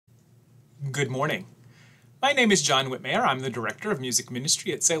Good morning. My name is John Wittmayer. I'm the Director of Music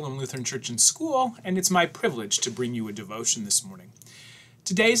Ministry at Salem Lutheran Church and School, and it's my privilege to bring you a devotion this morning.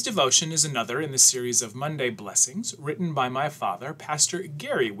 Today's devotion is another in the series of Monday Blessings written by my father, Pastor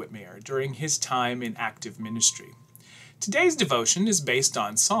Gary Wittmayer, during his time in active ministry. Today's devotion is based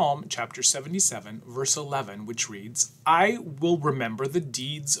on Psalm chapter 77, verse 11, which reads, "I will remember the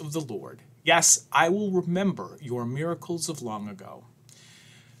deeds of the Lord. Yes, I will remember your miracles of long ago."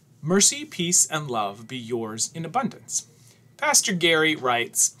 Mercy, peace, and love be yours in abundance. Pastor Gary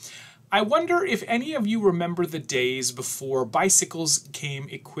writes, I wonder if any of you remember the days before bicycles came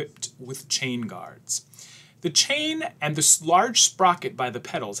equipped with chain guards. The chain and the large sprocket by the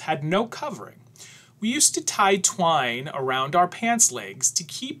pedals had no covering. We used to tie twine around our pants legs to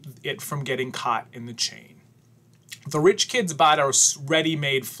keep it from getting caught in the chain. The rich kids bought a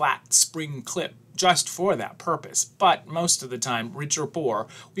ready-made flat spring clip just for that purpose, but most of the time, rich or poor,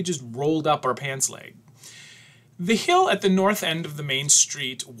 we just rolled up our pants leg. The hill at the north end of the main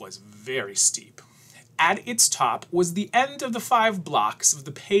street was very steep. At its top was the end of the 5 blocks of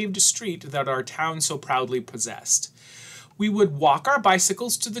the paved street that our town so proudly possessed. We would walk our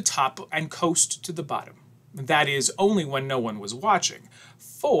bicycles to the top and coast to the bottom. That is, only when no one was watching,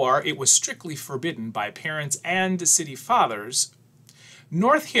 for it was strictly forbidden by parents and city fathers.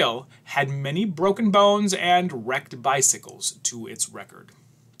 North Hill had many broken bones and wrecked bicycles to its record.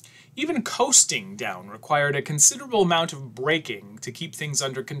 Even coasting down required a considerable amount of braking to keep things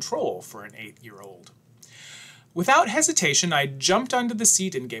under control for an 8-year-old. Without hesitation, I jumped onto the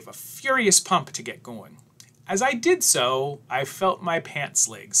seat and gave a furious pump to get going. As I did so, I felt my pants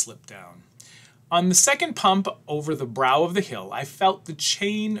leg slip down. On the second pump over the brow of the hill, I felt the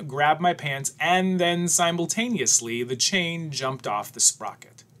chain grab my pants, and then simultaneously the chain jumped off the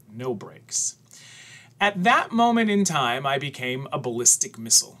sprocket. No brakes. At that moment in time, I became a ballistic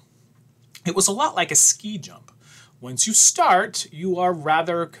missile. It was a lot like a ski jump. Once you start, you are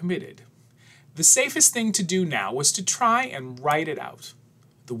rather committed. The safest thing to do now was to try and ride it out.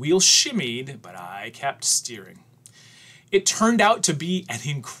 The wheel shimmied, but I kept steering. It turned out to be an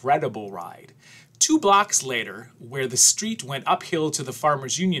incredible ride. 2 blocks later, where the street went uphill to the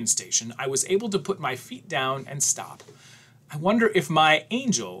Farmers Union station, I was able to put my feet down and stop. I wonder if my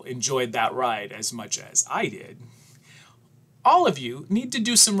angel enjoyed that ride as much as I did. All of you need to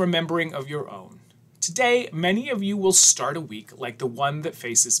do some remembering of your own. Today, many of you will start a week like the one that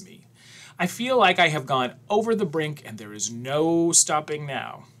faces me. I feel like I have gone over the brink and there is no stopping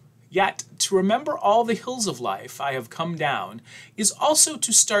now. Yet, to remember all the hills of life I have come down is also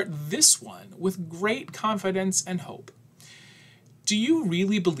to start this one with great confidence and hope. Do you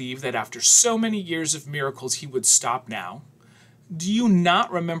really believe that after so many years of miracles he would stop now? Do you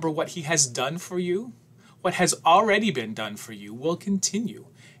not remember what he has done for you? What has already been done for you will continue.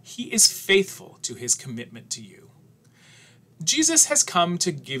 He is faithful to his commitment to you. Jesus has come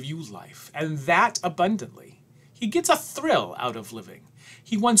to give you life, and that abundantly. He gets a thrill out of living.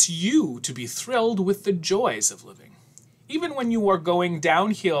 He wants you to be thrilled with the joys of living. Even when you are going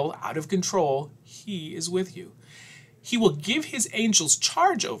downhill out of control, he is with you. He will give his angels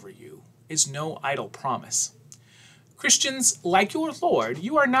charge over you is no idle promise. Christians, like your Lord,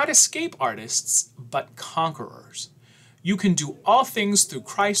 you are not escape artists, but conquerors. You can do all things through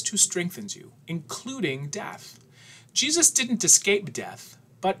Christ who strengthens you, including death. Jesus didn't escape death,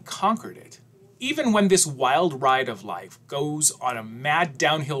 but conquered it. Even when this wild ride of life goes on a mad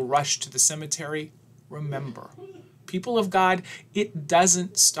downhill rush to the cemetery, remember, people of God, it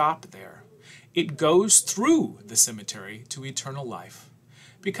doesn't stop there. It goes through the cemetery to eternal life.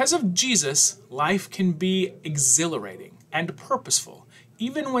 Because of Jesus, life can be exhilarating and purposeful,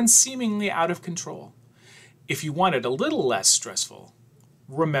 even when seemingly out of control. If you want it a little less stressful,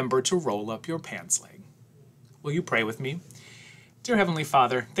 remember to roll up your pants leg. Will you pray with me? Dear Heavenly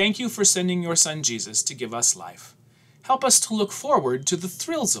Father, thank you for sending your Son Jesus to give us life. Help us to look forward to the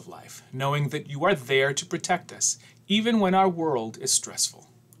thrills of life, knowing that you are there to protect us, even when our world is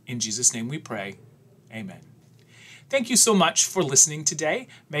stressful. In Jesus' name we pray. Amen. Thank you so much for listening today.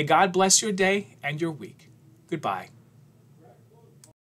 May God bless your day and your week. Goodbye.